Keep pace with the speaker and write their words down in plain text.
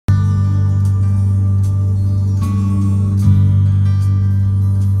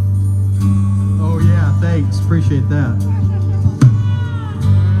Appreciate that.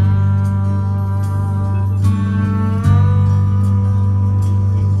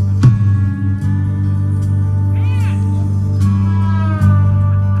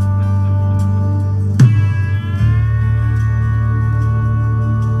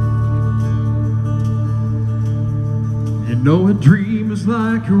 You know a dream is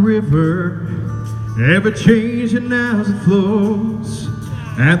like a river, ever changing as it flows,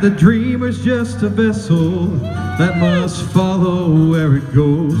 and the dreamer's just a vessel that must follow where it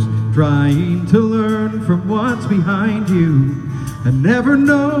goes, trying to learn from what's behind you and never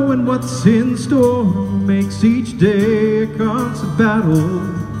knowing what's in store, makes each day a constant battle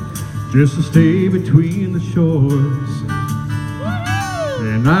just to stay between the shores.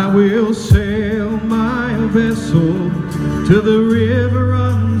 And I will sail my vessel till the river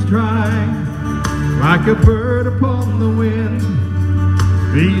runs dry, like a bird upon the wind.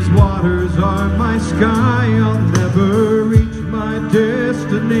 These waters are my sky, I'll never reach my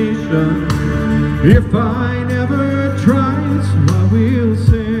destination if I never try. So I will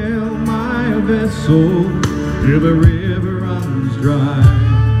sail my vessel till the river runs dry.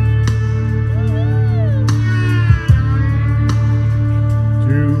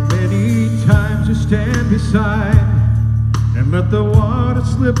 Too many times you stand beside and let the water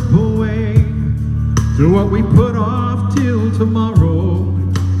slip away, to what we put off till tomorrow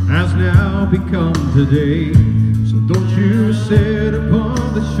has now become today. So don't you sit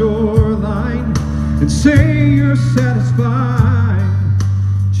upon the shoreline and say you're satisfied.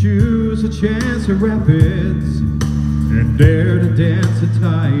 Choose a chance at rapids and dare to dance the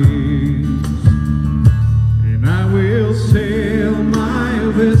tides. And I will sail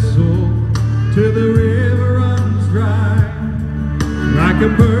my vessel till the river runs dry, like a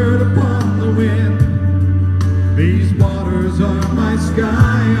bird upon the wind. These waters are my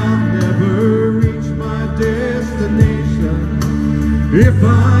sky, I'll never reach my destination if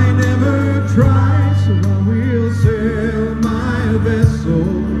I never try. So I will sail my vessel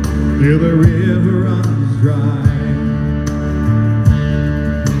till the river runs dry.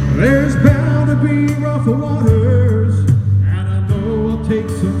 There's bound to be rougher waters, and I know I'll take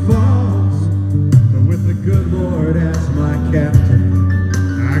some falls, but with the good Lord as my captain,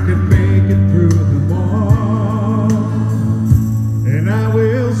 I can make it through them all. And I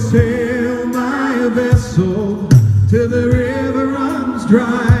will sail my vessel till the river runs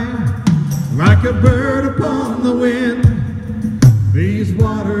dry, like a bird upon the wind. These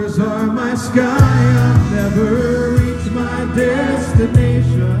waters are my sky, I'll never reach my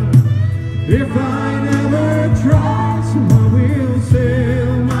destination if I never try. So I will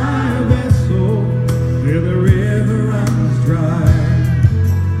sail my vessel till the river runs dry.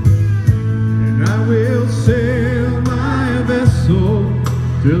 And I will sail my vessel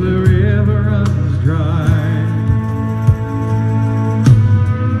till the